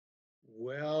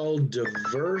Well,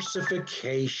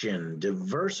 diversification. Yep,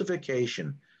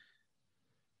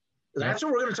 That's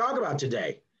what we're going to talk about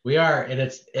today. we are, and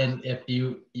if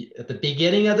you at the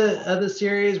beginning of the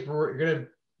series, we're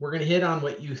gonna hit on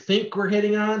what you think we're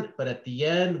hitting on, but at the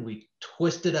end we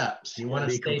twist it up. So It's you going want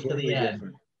to to be stay to the completely end.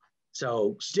 different.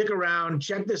 So stick around,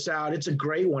 check this out. It's a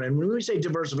great one. And when we say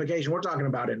diversification, we're talking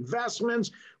about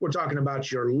investments, we're talking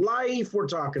about your life, we're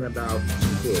talking about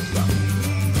some cool stuff.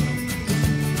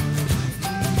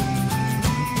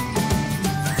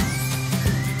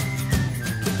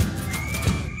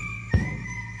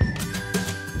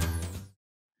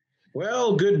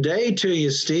 Well, good day to you,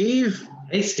 Steve.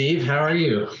 Hey, Steve, how are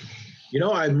you?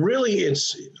 I'm really,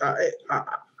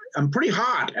 I'm pretty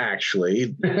hot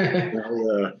actually.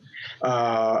 And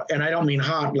I don't mean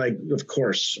hot like, of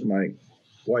course, my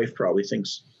wife probably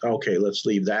thinks, okay, let's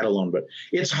leave that alone. But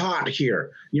it's hot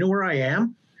here. You know where I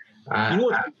am? You know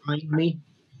what's behind me?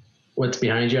 What's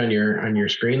behind you on your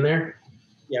screen there?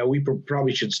 Yeah, we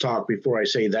probably should talk before I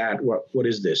say that. What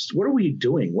is this? What are we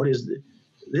doing? What is this?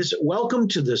 Welcome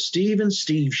to the Steve and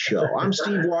Steve Show. I'm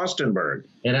Steve Wastenberg.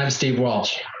 And I'm Steve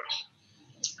Walsh.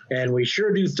 And we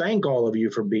sure do thank all of you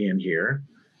for being here,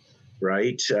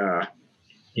 right?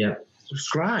 Yeah.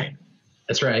 Subscribe.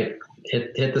 That's right.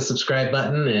 Hit the subscribe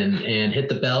button and hit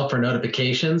the bell for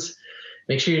notifications.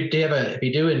 Make sure if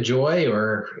you do enjoy,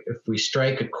 or if we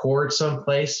strike a chord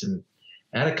someplace, and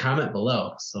add a comment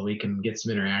below so we can get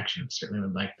some interaction. Certainly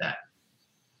would like that.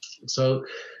 So,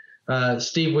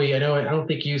 Steve, I don't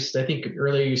think I think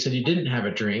earlier you said you didn't have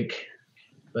a drink,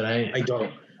 but I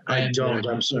don't. I'm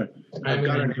sorry. I'm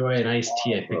going to enjoy an iced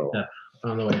tea I picked up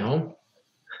on the way home.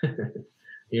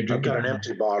 I've got an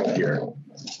empty bottle here.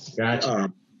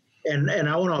 Gotcha. And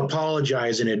I want to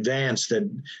apologize in advance that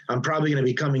I'm probably going to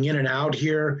be coming in and out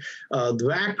here. The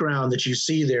background that you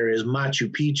see there is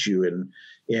Machu Picchu,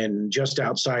 in just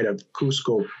outside of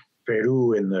Cusco,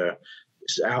 Peru, in the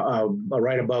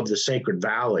right above the Sacred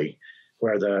Valley,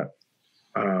 where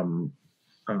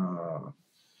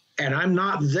and I'm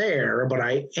not there, but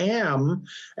I am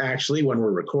actually, when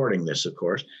we're recording this, of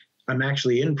course, I'm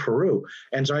actually in Peru.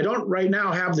 And so I don't right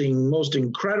now have the most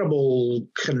incredible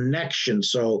connection.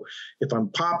 So if I'm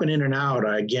popping in and out,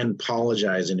 I again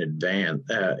apologize in advance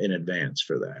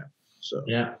for that. So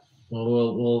yeah,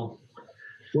 well,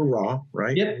 we're raw,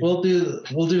 right? Yep, we'll do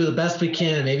the best we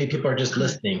can, and maybe people are just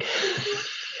listening.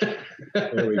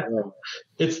 There we go.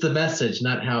 It's the message,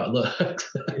 not how it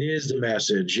looks. It is the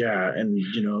message, yeah, and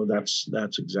that's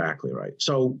exactly right.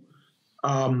 So,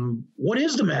 what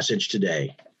is the message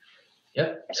today?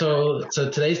 Yep. So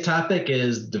today's topic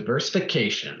is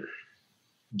diversification.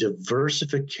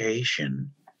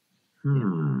 Diversification.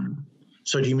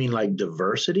 So do you mean like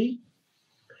diversity?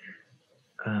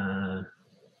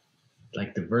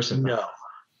 Like diversify? No.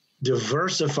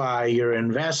 Diversify your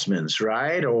investments,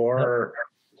 right? Or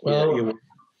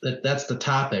that's the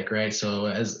topic, right? So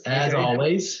as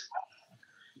always,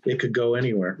 it could go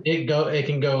anywhere. It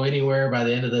can go anywhere by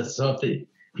the end of this. So if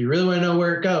you really want to know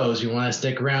where it goes, you want to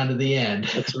stick around to the end.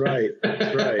 That's right.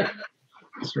 That's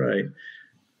right.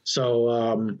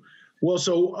 So,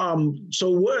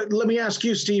 let me ask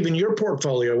you, Steve, in your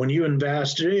portfolio, when you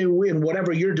invest in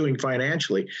whatever you're doing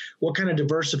financially, what kind of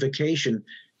diversification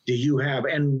do you have?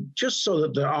 And just so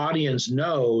that the audience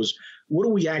knows, what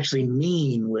do we actually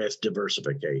mean with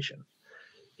diversification?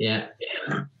 Yeah,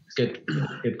 good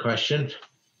question.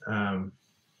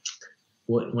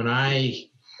 When I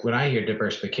hear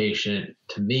diversification,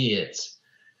 to me, it's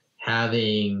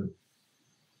having,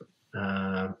 in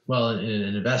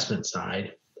an investment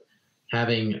side,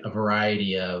 having a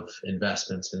variety of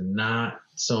investments and not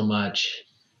so much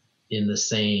in the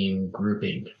same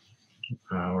grouping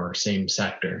or same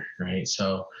sector, right?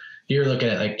 So if you're looking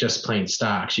at like just plain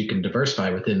stocks, you can diversify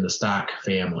within the stock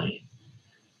family,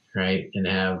 right? And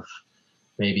have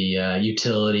maybe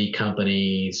utility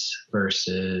companies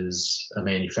versus a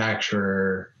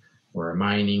manufacturer or a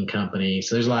mining company.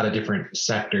 So there's a lot of different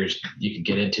sectors you could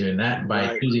get into, and that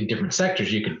by choosing different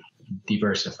sectors, you could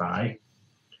diversify.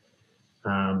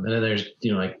 And then there's,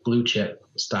 like blue chip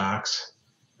stocks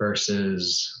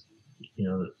versus,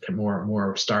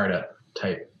 more startup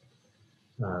type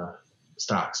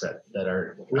stocks that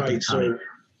are right.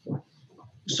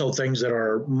 So things that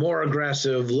are more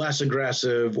aggressive, less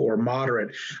aggressive, or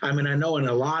moderate. I mean, I know in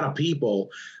a lot of people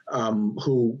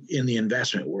who in the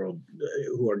investment world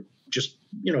who are just,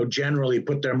 generally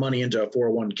put their money into a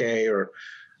 401k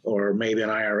or maybe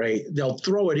an IRA, they'll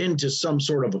throw it into some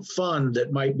sort of a fund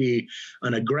that might be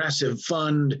an aggressive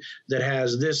fund that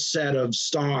has this set of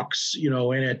stocks, in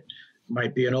it.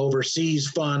 Might be an overseas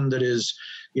fund that is,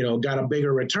 got a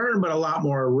bigger return, but a lot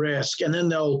more risk. And then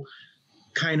they'll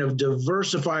kind of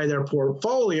diversify their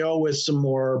portfolio with some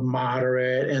more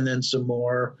moderate and then some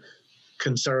more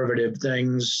conservative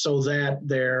things so that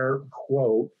they're,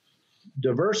 quote,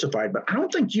 diversified. But I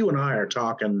don't think you and I are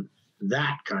talking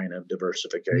that kind of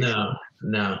diversification.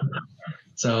 No.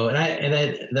 So,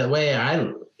 the way I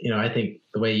think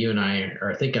the way you and I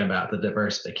are thinking about the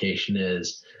diversification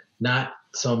is not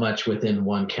so much within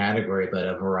one category, but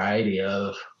a variety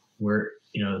of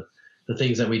the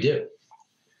things that we do.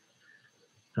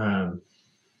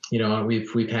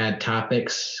 We've had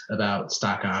topics about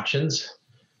stock options.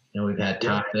 We've had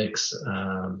topics.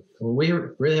 We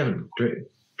really haven't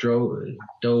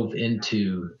dove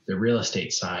into the real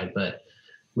estate side, but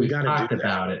we've talked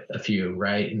about it a few,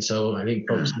 right? And so I think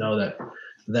folks know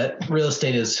that real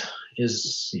estate is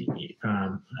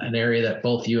an area that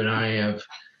both you and I have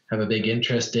a big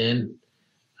interest in.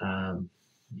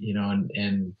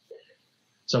 And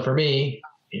so for me,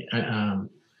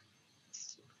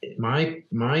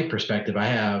 my perspective, I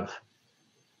have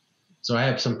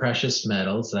some precious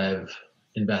metals that I've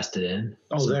invested in.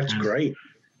 Oh, that's great.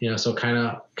 So kind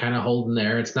of holding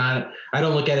there. It's not, I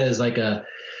don't look at it as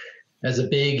a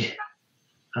big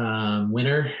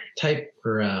winner type,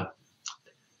 or I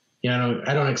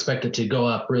don't expect it to go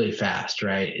up really fast,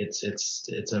 right? It's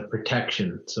a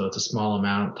protection. So it's a small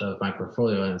amount of my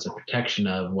portfolio, and it's a protection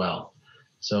of wealth.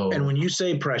 So, and when you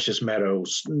say precious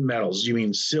metals, you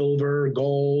mean silver,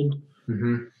 gold?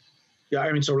 Mm-hmm. Yeah,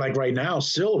 I mean, so like right now,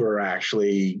 silver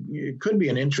actually, it could be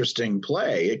an interesting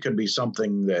play. It could be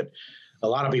something that a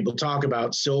lot of people talk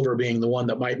about, silver being the one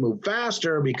that might move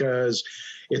faster because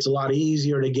it's a lot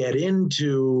easier to get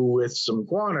into with some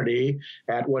quantity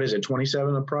at, what is it,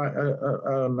 27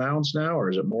 an ounce now, or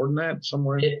is it more than that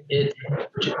somewhere? It's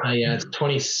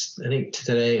 20. I think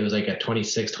today it was like at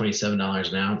 $26, $27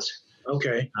 an ounce.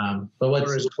 Okay. But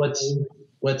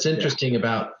what's interesting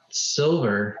about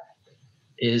silver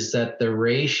is that the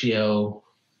ratio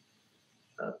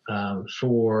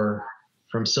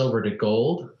from silver to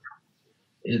gold,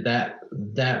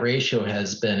 that ratio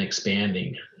has been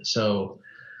expanding. So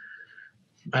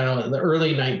I don't know, in the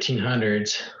early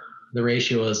 1900s, the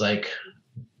ratio was like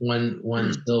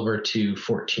one silver to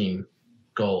 14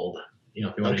 gold.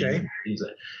 If you want to use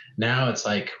it. Now it's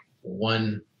like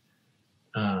one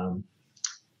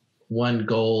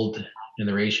gold, and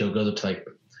the ratio goes up to like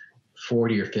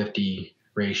 40 or 50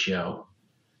 ratio.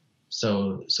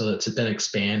 So it's been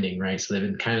expanding, right? So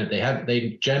they've been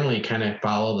they generally kind of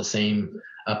follow the same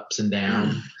ups and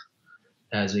downs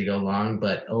as we go along,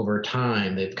 but over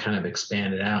time they've kind of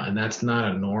expanded out, and that's not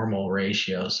a normal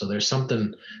ratio. So there's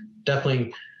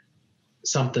definitely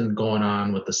something going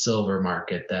on with the silver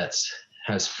market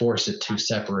has forced it to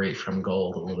separate from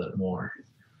gold a little bit more.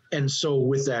 And so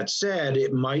with that said,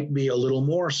 it might be a little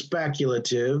more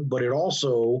speculative, but it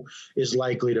also is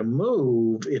likely to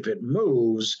move if it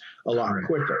moves a lot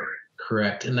quicker.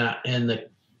 Correct. And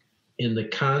in the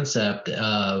concept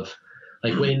of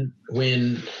like when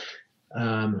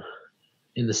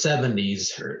in the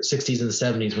 70s or 60s and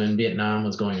the 70s, when Vietnam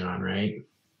was going on, right?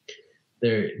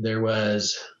 There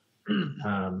was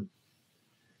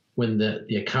when the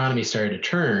economy started to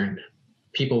turn,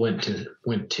 people went to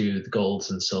the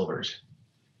golds and silvers,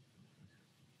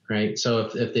 right? So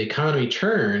if the economy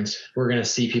turns, we're going to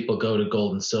see people go to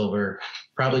gold and silver,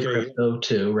 probably crypto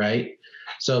too, right?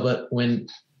 So, but when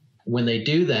they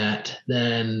do that,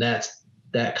 then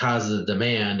that causes a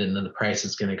demand, and then the price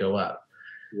is going to go up.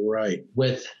 Right.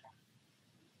 With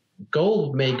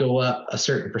gold may go up a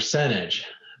certain percentage,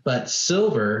 but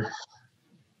silver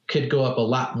could go up a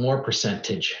lot more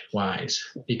percentage wise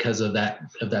because of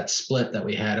that split that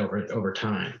we had over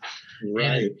time.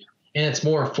 Right. And it's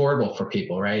more affordable for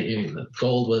people, right?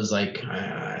 Gold was like,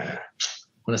 I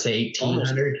want to say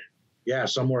 1,800. Yeah,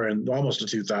 somewhere in almost to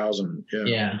 2,000.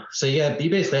 Yeah. So you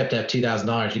basically have to have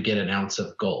 $2,000 to get an ounce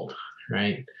of gold,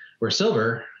 right? Where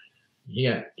silver,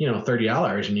 you got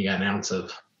 $30 and you got an ounce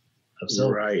of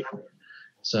silver. Right.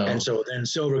 So then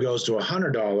silver goes to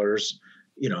 $100.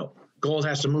 Gold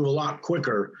has to move a lot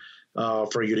quicker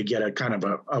for you to get a kind of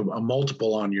a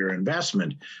multiple on your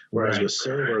investment, whereas with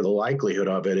silver, the likelihood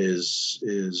of it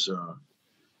is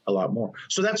a lot more.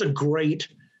 So that's a great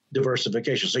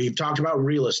diversification. So you've talked about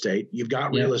real estate. You've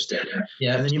got real estate.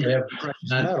 Yeah. And then you've got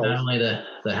not only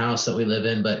the house that we live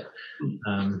in, but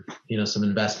some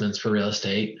investments for real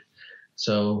estate.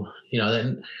 So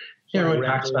then everyone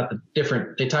talks about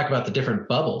they talk about the different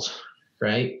bubbles,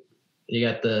 right? You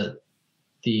got the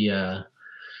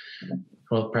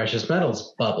precious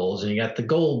metals bubbles, and you got the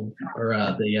gold or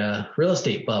the real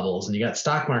estate bubbles, and you got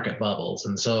stock market bubbles.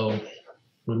 And so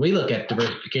when we look at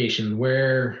diversification,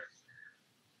 where,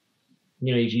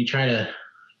 you try to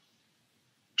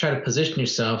position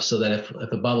yourself so that if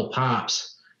a bubble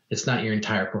pops, it's not your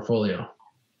entire portfolio.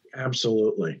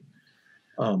 Absolutely.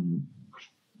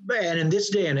 And in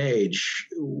this day and age,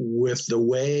 with the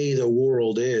way the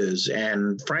world is,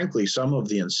 and frankly, some of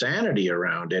the insanity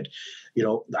around it,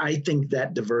 I think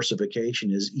that diversification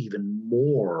is even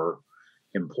more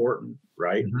important,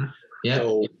 right? Mm-hmm. Yeah.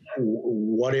 So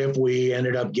what if we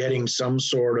ended up getting some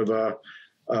sort of a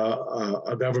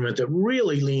government that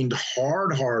really leaned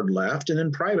hard left, and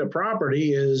then private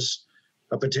property is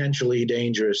a potentially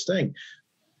dangerous thing.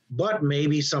 But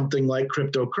maybe something like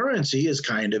cryptocurrency is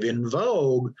kind of in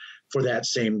vogue for that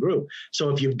same group. So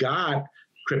if you've got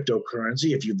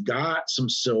cryptocurrency, if you've got some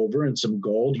silver and some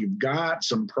gold, you've got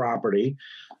some property,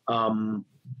 you're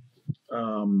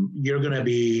going to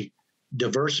be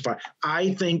diversified.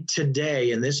 I think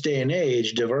today, in this day and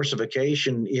age,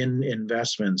 diversification in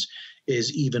investments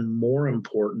is even more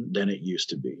important than it used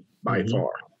to be by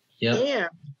far. Yep. And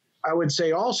I would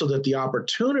say also that the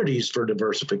opportunities for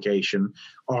diversification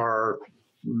are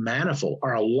manifold,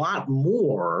 are a lot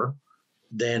more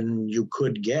than you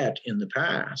could get in the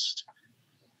past.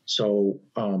 So,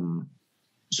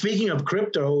 speaking of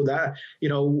crypto, that,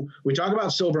 we talk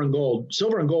about silver and gold.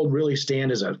 Silver and gold really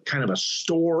stand as a kind of a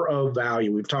store of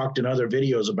value. We've talked in other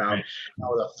videos about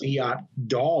how the fiat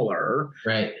dollar.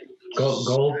 Right.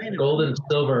 Gold and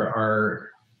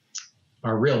silver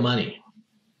are real money.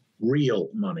 Real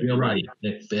money. Real right.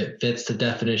 money. It fits the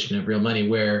definition of real money,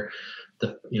 where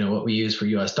what we use for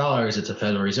U.S. dollars, it's a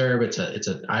Federal Reserve, it's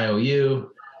an IOU,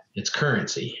 it's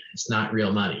currency. It's not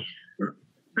real money.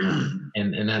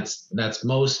 And that's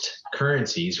most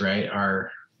currencies, right,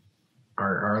 are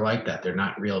like that. They're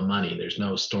not real money. There's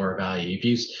no store value. If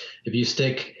you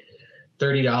stick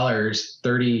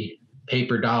 $30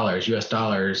 paper dollars, US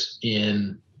dollars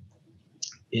in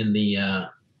the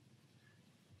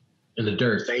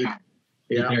dirt, you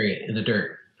bury it in the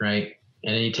dirt, right?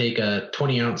 And then you take a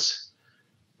 20 ounce,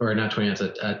 or not 20 ounce,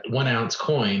 a 1 ounce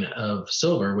coin of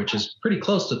silver, which is pretty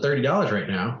close to $30 right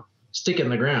now, stick it in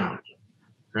the ground,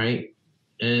 right?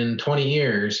 In 20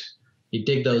 years, you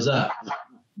dig those up.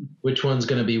 Which one's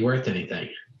going to be worth anything?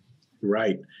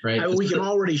 Right. Right. We can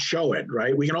already show it,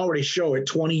 right? We can already show it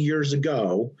 20 years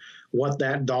ago what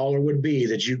that dollar would be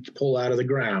that you pull out of the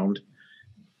ground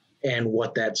and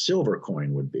what that silver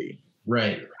coin would be.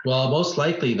 Right. Well, most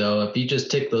likely, though, if you just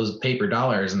stick those paper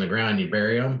dollars in the ground, you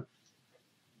bury them,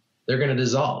 they're going to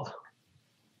dissolve.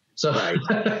 So, right.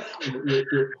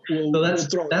 So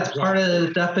that's part of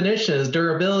the definition is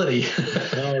durability.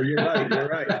 No,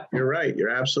 you're right. You're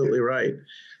absolutely right.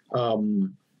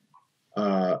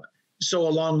 So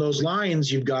along those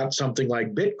lines, you've got something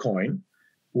like Bitcoin,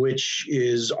 which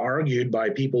is argued by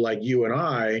people like you and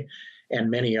I and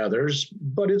many others,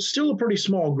 but it's still a pretty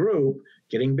small group,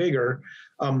 getting bigger,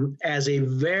 as a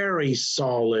very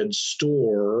solid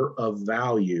store of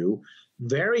value,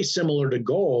 very similar to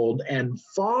gold and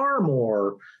far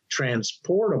more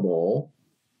transportable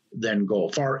than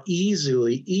gold, far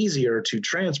easier to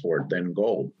transport than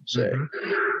gold, say.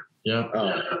 Mm-hmm.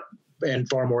 Yeah. And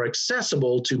far more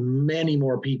accessible to many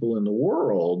more people in the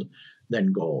world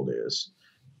than gold is.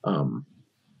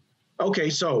 Okay,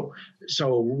 so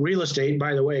real estate,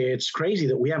 by the way, it's crazy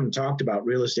that we haven't talked about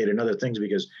real estate and other things,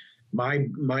 because my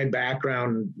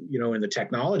background, in the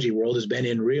technology world has been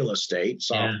in real estate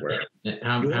software. Yeah.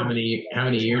 How many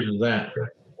years was that?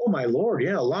 Oh my Lord,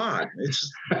 yeah, a lot.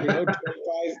 It's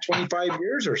 25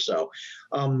 years or so.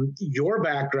 Your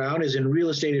background is in real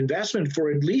estate investment for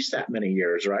at least that many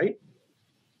years, right?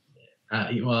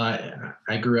 Well,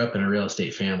 I grew up in a real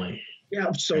estate family.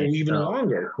 Yeah, so right. Even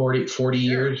longer. 40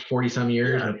 years, 40 some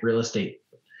years of real estate.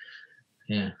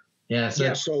 Yeah.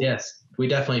 So yes, we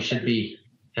definitely should be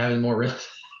having more real estate.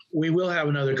 We will have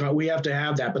another, we have to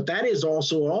have that, but that is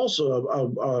also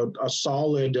a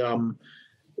solid,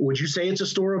 would you say it's a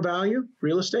store of value,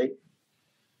 real estate?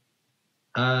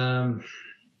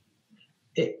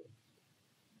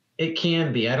 It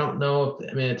can be. I don't know.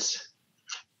 I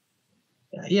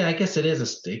guess it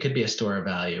is. It could be a store of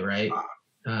value, right?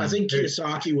 I think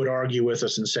Kiyosaki would argue with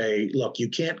us and say, look, you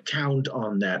can't count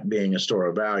on that being a store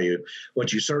of value.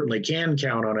 What you certainly can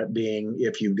count on it being,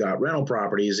 if you've got rental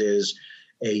properties, is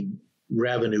a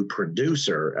revenue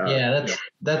producer.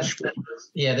 There's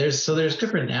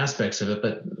different aspects of it,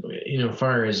 but as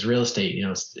far as real estate,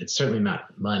 it's certainly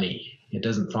not money. It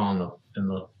doesn't fall in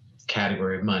the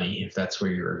category of money, if that's where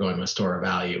you're going with store of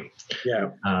value. Yeah.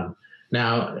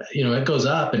 Now, it goes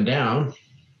up and down,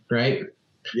 right?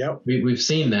 Yep. We've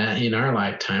seen that in our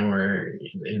lifetime, where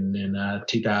in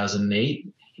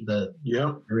 2008, the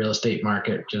real estate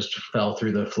market just fell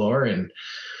through the floor.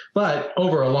 But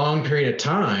over a long period of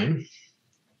time,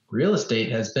 real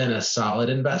estate has been a solid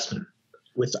investment.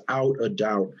 Without a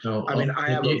doubt. So, I mean,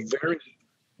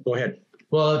 go ahead.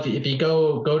 Well, if you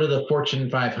go to the Fortune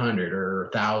 500 or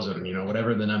 1,000,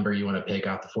 whatever the number you want to pick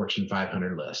off the Fortune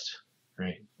 500 list,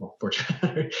 right? Well, Fortune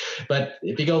 500. But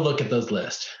if you go look at those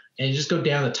lists and you just go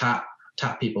down the top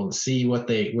people and see where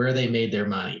they made their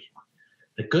money,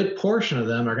 a good portion of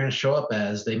them are going to show up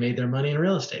as they made their money in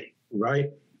real estate.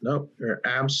 Right. No, you're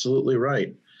absolutely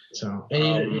right. So, and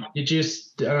I don't know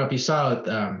if you saw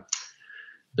it,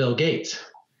 Bill Gates.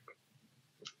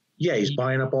 Yeah, he's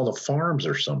buying up all the farms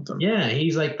or something. Yeah,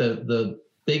 he's like the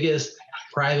biggest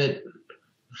private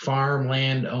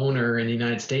farmland owner in the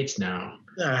United States now.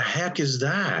 The heck is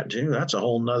that, dude? That's a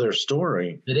whole nother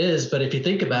story. It is, but if you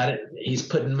think about it, he's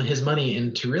putting his money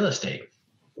into real estate.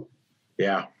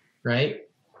 Yeah. Right.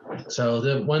 So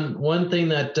the one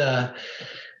thing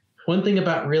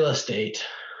about real estate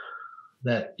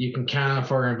that you can count on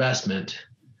for investment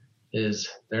is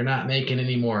they're not making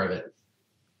any more of it.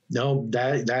 No,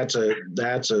 that's a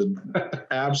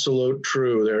absolute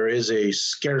true. There is a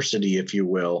scarcity, if you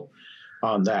will,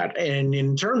 on that. And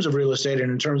in terms of real estate and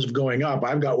in terms of going up,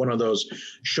 I've got one of those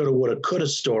shoulda, woulda, coulda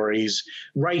stories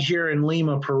right here in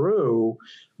Lima, Peru.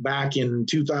 Back in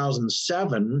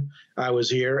 2007, I was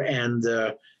here and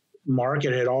the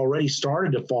market had already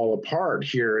started to fall apart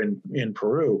here in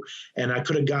Peru. And I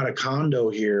could have got a condo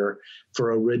here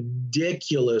for a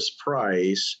ridiculous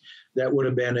price that would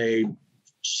have been a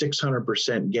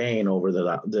 600% gain over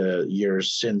the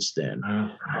years since then.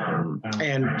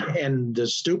 And the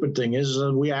stupid thing is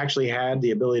we actually had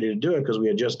the ability to do it because we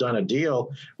had just done a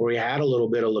deal where we had a little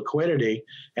bit of liquidity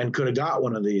and could have got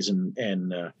one of these and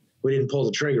we didn't pull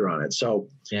the trigger on it. So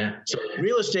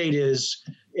real estate is,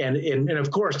 and of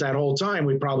course that whole time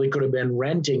we probably could have been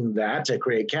renting that to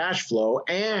create cash flow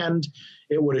and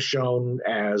it would have shown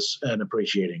as an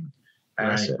appreciating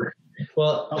asset. Right.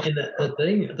 Well, and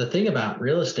the thing about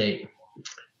real estate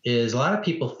is a lot of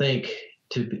people think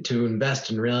to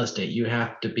invest in real estate, you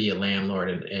have to be a landlord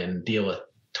and deal with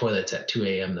toilets at 2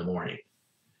 a.m. in the morning,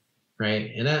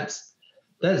 right? And that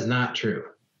is not true.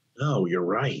 No, you're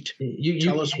right.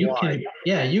 Tell us why.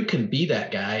 You can be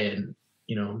that guy and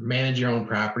manage your own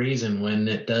properties, and when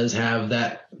it does have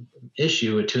that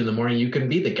issue at 2 in the morning, you can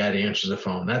be the guy that answers the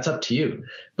phone. That's up to you,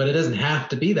 but it doesn't have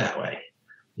to be that way.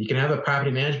 You can have a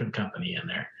property management company in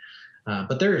there,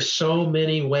 but there are so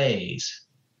many ways.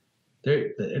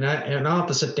 And I'll have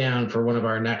to sit down for one of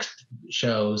our next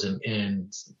shows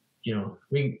and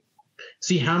we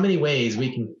see how many ways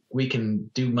we can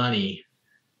do money,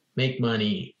 make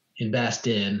money, invest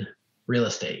in real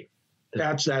estate.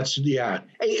 That's yeah.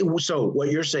 So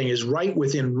what you're saying is right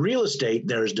within real estate,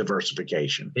 there's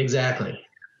diversification. Exactly.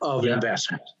 Of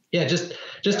investment. Yeah, just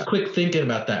quick thinking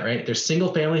about that, right? There's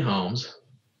single family homes.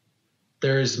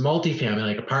 There's multifamily,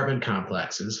 like apartment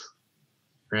complexes,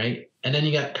 right? And then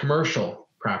you got commercial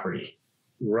property.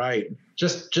 Right.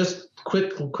 Just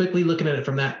quickly looking at it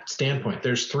from that standpoint,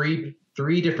 there's three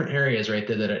different areas right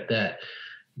there that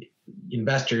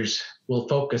investors will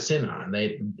focus in on.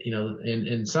 They,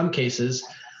 in some cases,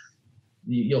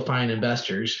 you'll find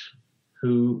investors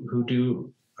who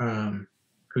do a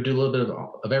little bit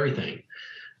of everything.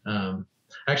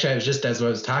 Actually, as I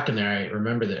was talking there, I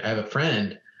remember that I have a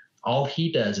friend. All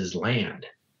he does is land.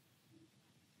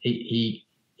 He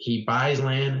buys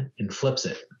land and flips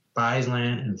it. Buys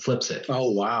land and flips it.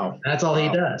 Oh wow! That's all he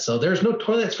does. So there's no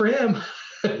toilets for him.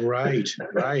 Right.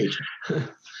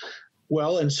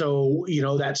 Well, and so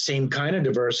that same kind of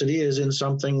diversity is in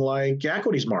something like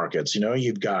equities markets.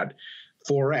 You've got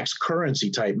Forex currency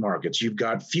type markets. You've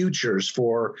got futures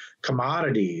for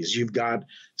commodities. You've got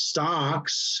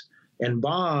stocks and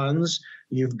bonds.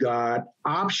 You've got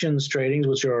options tradings,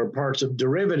 which are parts of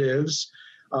derivatives.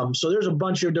 So there's a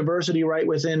bunch of diversity right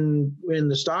within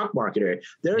the stock market area.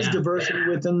 There's diversity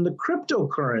within the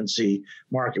cryptocurrency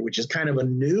market, which is kind of a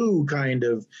new kind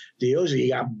of deal. So you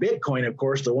got Bitcoin, of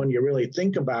course, the one you really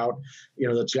think about,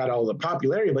 that's got all the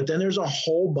popularity. But then there's a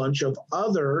whole bunch of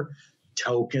other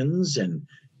tokens and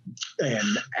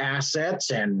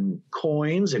assets and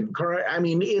coins and current. I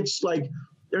mean, it's like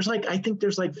I think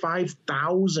there's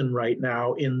 5,000 right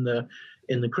now in the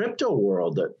crypto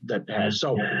world that has.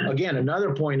 So again,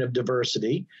 another point of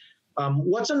diversity.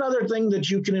 What's another thing that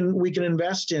we can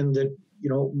invest in that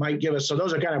might give us? So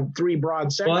those are kind of three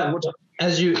broad segments. Well,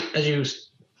 as you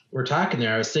were talking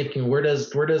there, I was thinking, where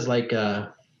does like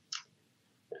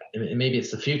maybe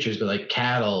it's the futures, but like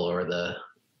cattle or the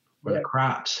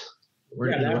crops,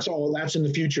 That's all. That's in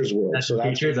the futures world. That's the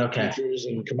futures. Okay. Futures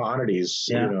and commodities.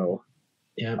 Yeah. You know.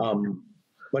 Yeah.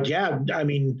 But yeah, I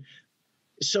mean,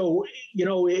 so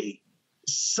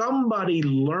somebody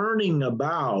learning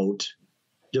about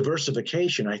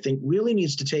diversification, I think, really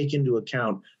needs to take into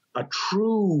account a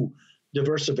true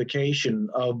diversification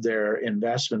of their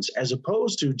investments, as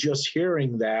opposed to just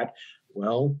hearing that,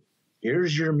 well,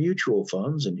 here's your mutual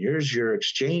funds and here's your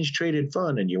exchange traded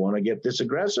fund, and you want to get this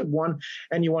aggressive one,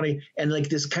 and you want to, and like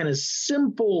this kind of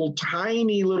simple,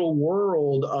 tiny little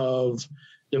world of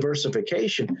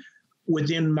diversification.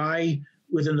 Within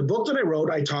the book that I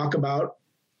wrote, I talk about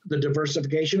the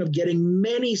diversification of getting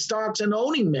many stocks and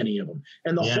owning many of them.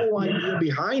 And the whole idea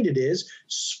behind it is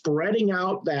spreading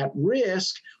out that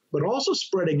risk, but also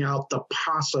spreading out the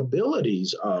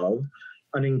possibilities of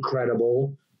an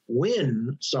incredible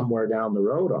win somewhere down the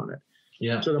road on it.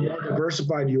 Yeah. So the more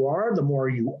diversified you are, the more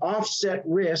you offset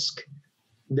risk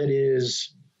that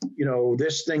is,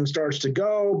 this thing starts to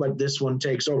go, but this one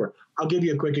takes over. I'll give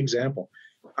you a quick example.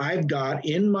 I've got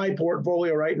in my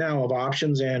portfolio right now of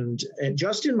options and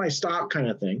just in my stock kind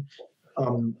of thing,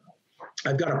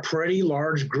 I've got a pretty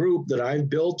large group that I've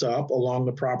built up along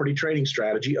the property trading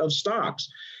strategy of stocks.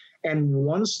 And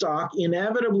one stock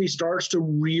inevitably starts to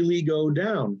really go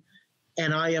down.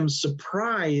 And I am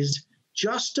surprised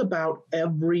just about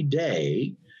every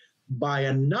day by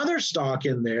another stock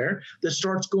in there that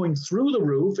starts going through the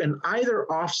roof and either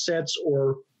offsets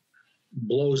or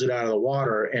blows it out of the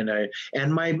water.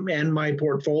 And my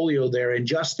portfolio there in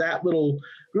just that little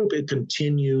group, it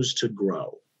continues to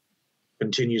grow,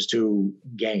 continues to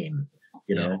gain,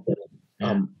 Yeah.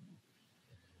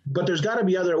 But there's got to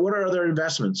be what are other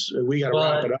investments? We got to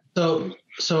wrap it up.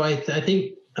 So I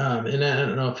think, and I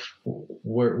don't know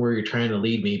where you're trying to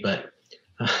lead me, but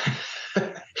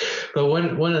but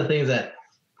one of the things that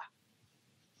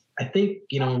I think,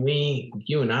 you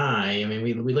and I mean,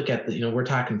 we look at we're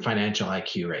talking financial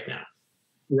IQ right now.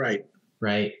 Right.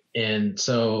 Right. And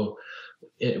so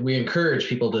we encourage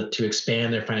people to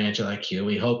expand their financial IQ.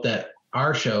 We hope that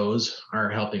our shows are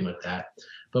helping with that.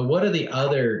 But what are the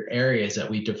other areas that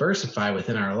we diversify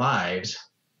within our lives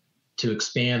to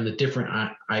expand the different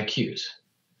IQs?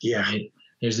 Yeah. Right?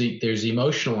 There's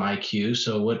emotional IQ.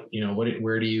 So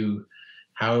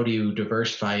how do you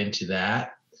diversify into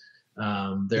that?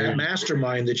 That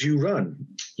mastermind that you run.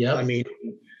 Yep. I mean,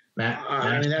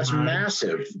 that's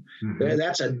massive.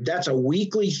 Mm-hmm. That's a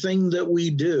weekly thing that we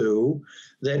do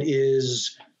that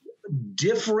is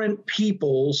different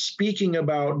people speaking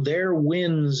about their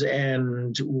wins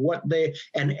and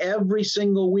and every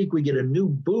single week we get a new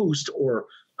boost or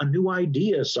a new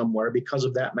idea somewhere because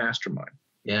of that mastermind.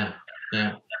 Yeah.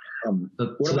 Yeah.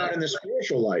 What about in the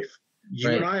spiritual life? You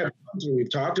and I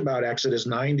we've talked about Exodus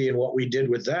 90 and what we did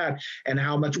with that, and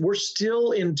how much we're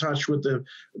still in touch with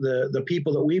the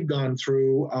people that we've gone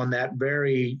through on that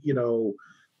very,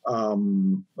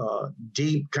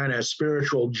 deep kind of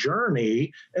spiritual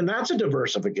journey, and that's a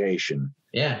diversification.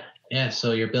 Yeah. Yeah.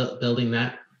 So you're building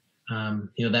that,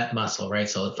 that muscle, right?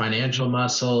 So the financial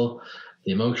muscle,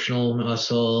 the emotional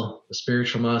muscle, the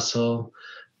spiritual muscle.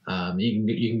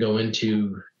 You can go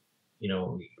into,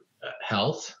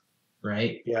 health.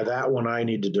 Right. Yeah, that one I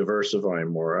need to diversify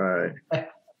more.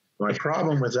 My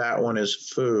problem with that one is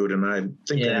food, and I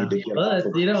think I need to get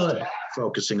off of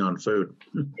focusing on food.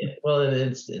 Well,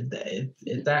 there's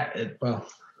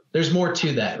more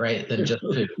to that, right, than just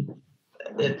food.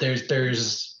 There's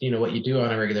what you do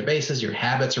on a regular basis, your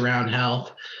habits around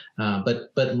health,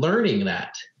 but learning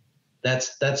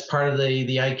that's part of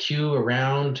the IQ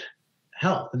around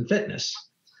health and fitness.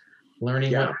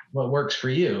 Learning what works for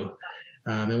you.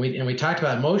 And we talked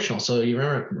about emotional. So you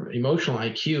remember, emotional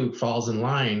IQ falls in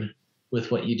line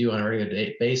with what you do on a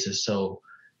regular basis. So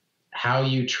how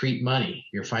you treat money,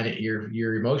 your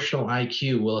emotional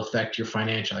IQ will affect your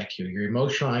financial IQ. Your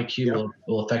emotional IQ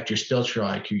will affect your spiritual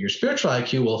IQ. Your spiritual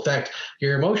IQ will affect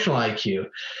your emotional IQ.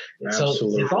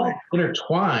 Absolutely. So it's all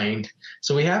intertwined.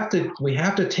 So we have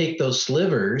to take those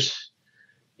slivers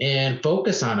and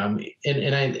focus on them.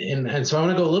 And so I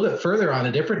want to go a little bit further on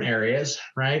the different areas,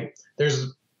 right?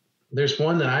 There's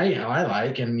one that I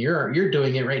like, and you're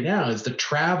doing it right now, is the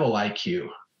travel IQ.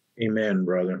 Amen,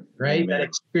 brother. Right? Amen. That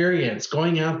experience,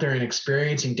 going out there and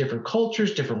experiencing different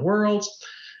cultures, different worlds.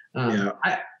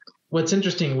 What's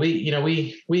interesting,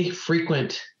 we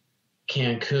frequent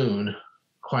Cancun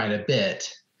quite a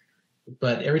bit,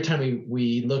 but every time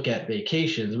we look at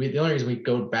vacations, the only reason we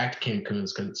go back to Cancun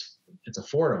is because it's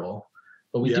affordable,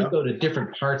 but we do go to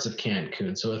different parts of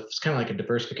Cancun. So it's kind of like a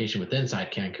diversification with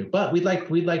inside Cancun, but we'd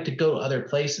like to go to other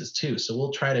places too. So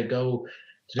we'll try to go.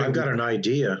 I've got an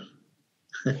idea.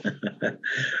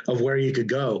 of where you could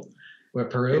go. Where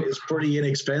Peru? It's pretty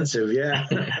inexpensive. Yeah.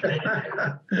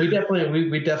 we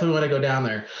definitely want to go down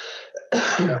there.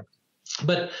 Yeah.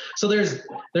 But so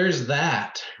there's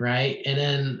that, right? And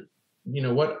then,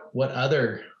 what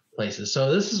other places?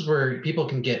 So this is where people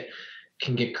can get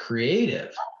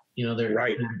creative, they're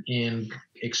Right. and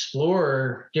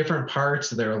explore different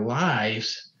parts of their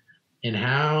lives and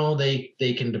how they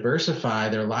can diversify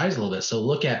their lives a little bit. So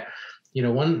look at,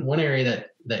 one area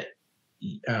that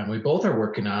we both are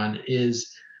working on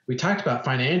is, we talked about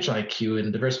financial IQ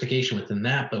and diversification within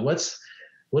that, but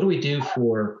what do we do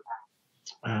for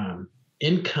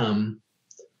income?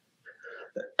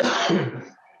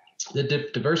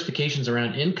 The diversifications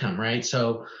around income, right?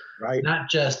 So right. Not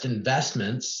just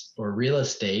investments or real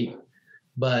estate,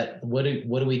 but what do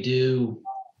we do,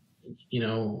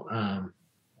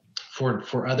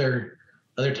 for other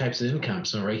types of income?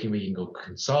 So right, we can go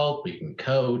consult, we can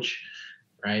coach,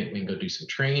 right? We can go do some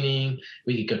training,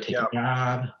 we could go take a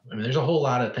job. I mean, there's a whole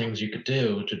lot of things you could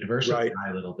do to diversify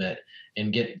a little bit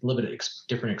and get a little bit of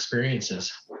different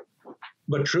experiences.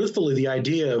 But truthfully, the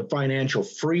idea of financial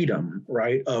freedom,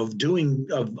 right, of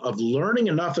learning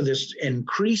enough of this,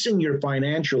 increasing your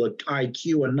financial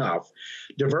IQ enough,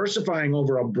 diversifying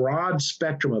over a broad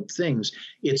spectrum of things,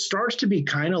 it starts to be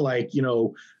kind of like,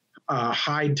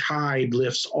 high tide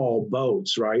lifts all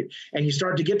boats, right? And you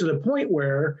start to get to the point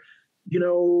where,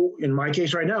 in my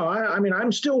case right now, I mean,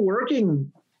 I'm still working.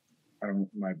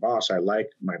 My boss, I like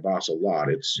my boss a lot.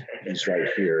 He's right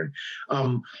here.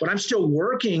 But I'm still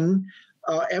working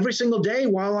every single day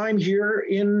while I'm here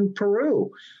in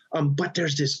Peru. But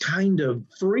there's this kind of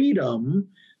freedom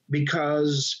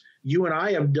because you and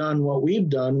I have done what we've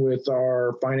done with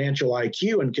our financial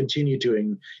IQ and continue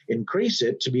to increase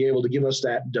it to be able to give us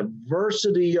that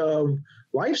diversity of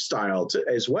lifestyle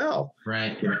as well.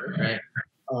 Right. Right.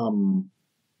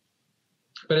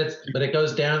 But it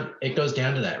goes down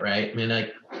to that, right? I mean,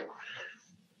 like,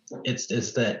 it's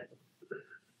that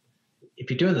if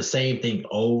you're doing the same thing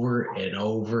over and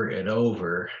over and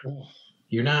over,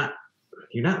 you're not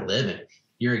living,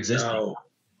 you're existing. No,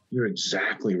 you're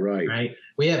exactly right. Right.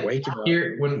 We have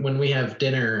here when we have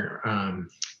dinner,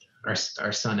 our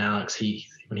son Alex,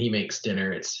 when he makes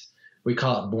dinner, we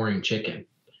call it boring chicken.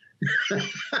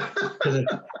 Because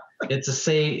it's a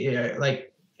say,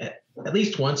 like, at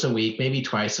least once a week, maybe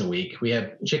twice a week, we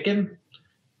have chicken,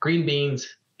 green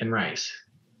beans, and rice,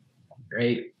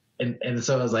 right? And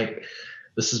so I was like,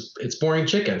 it's boring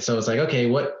chicken. So it's like, okay,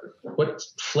 what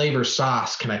flavor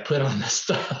sauce can I put on this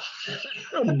stuff?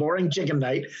 Boring chicken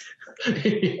night.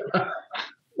 Yeah.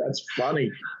 That's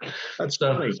funny. That's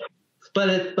funny.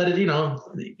 But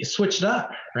you switch it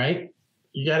up, right?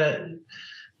 You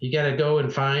gotta go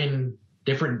and find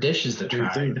different dishes to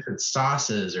try, different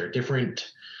sauces or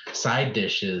different side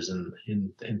dishes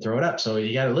and throw it up. So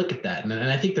you got to look at that. And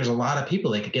I think there's a lot of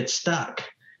people that could get stuck.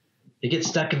 They get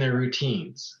stuck in their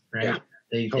routines, right? Yeah,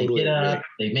 they get up,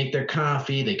 they make their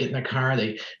coffee, they get in their car.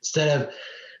 They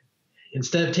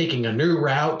instead of taking a new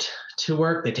route to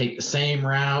work, they take the same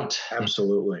route.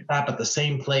 Absolutely. Stop at the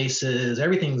same places.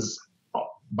 Everything's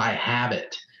by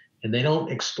habit, and they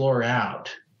don't explore out.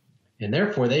 And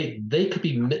therefore,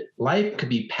 life could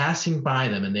be passing by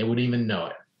them, and they wouldn't even know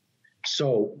it.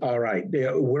 So, all right,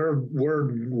 we're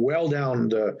well down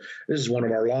this is one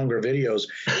of our longer videos.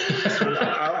 So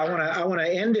I want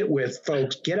to end it with,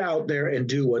 folks, get out there and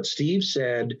do what Steve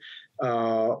said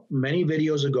many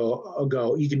videos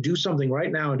ago. You can do something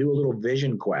right now and do a little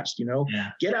vision quest.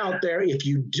 Get out there. If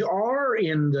you are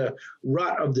in the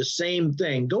rut of the same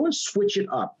thing, go and switch it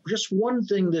up. Just one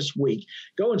thing this week.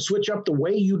 Go and switch up the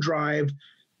way you drive.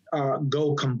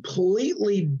 Go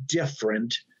completely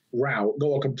different route.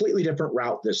 Go a completely different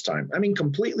route this time. I mean,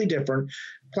 completely different.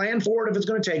 Plan for it if it's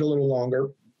going to take a little longer,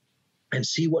 and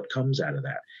see what comes out of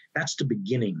that. That's the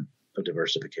beginning of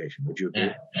diversification. Would you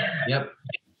agree? Yep.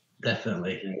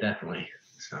 Definitely.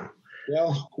 So,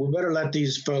 well, we better let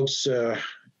these folks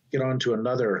get on to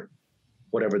another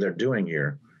whatever they're doing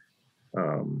here.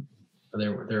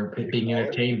 They're being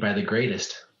entertained by the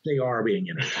greatest. They are being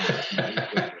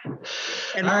entertained.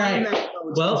 And all right.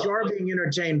 If you are being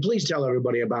entertained, please tell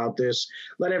everybody about this.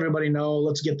 Let everybody know.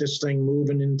 Let's get this thing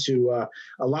moving into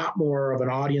a lot more of an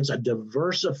audience, a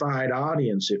diversified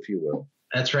audience, if you will.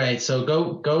 That's right. So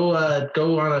go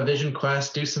on a vision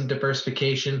quest, do some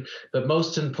diversification, but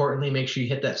most importantly, make sure you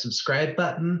hit that subscribe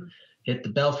button, hit the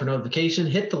bell for notification,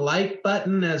 hit the like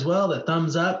button as well, the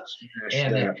thumbs up.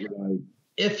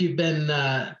 If you've been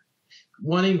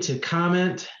wanting to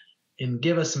comment and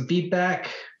give us some feedback,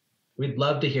 we'd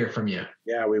love to hear from you.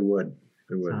 Yeah, we would.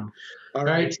 It would. So, All all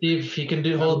right, Steve, if you can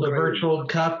hold the virtual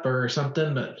cup or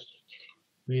something, but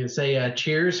we can say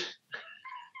cheers.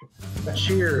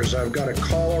 Cheers. I've got a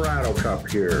Colorado cup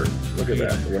here. Look at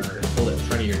that. Hold it in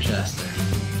front of your chest.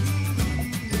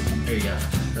 There you go.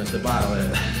 That's the bottle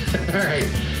of it. All right.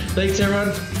 Thanks, everyone.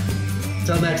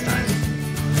 Until next time.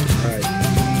 All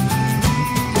right.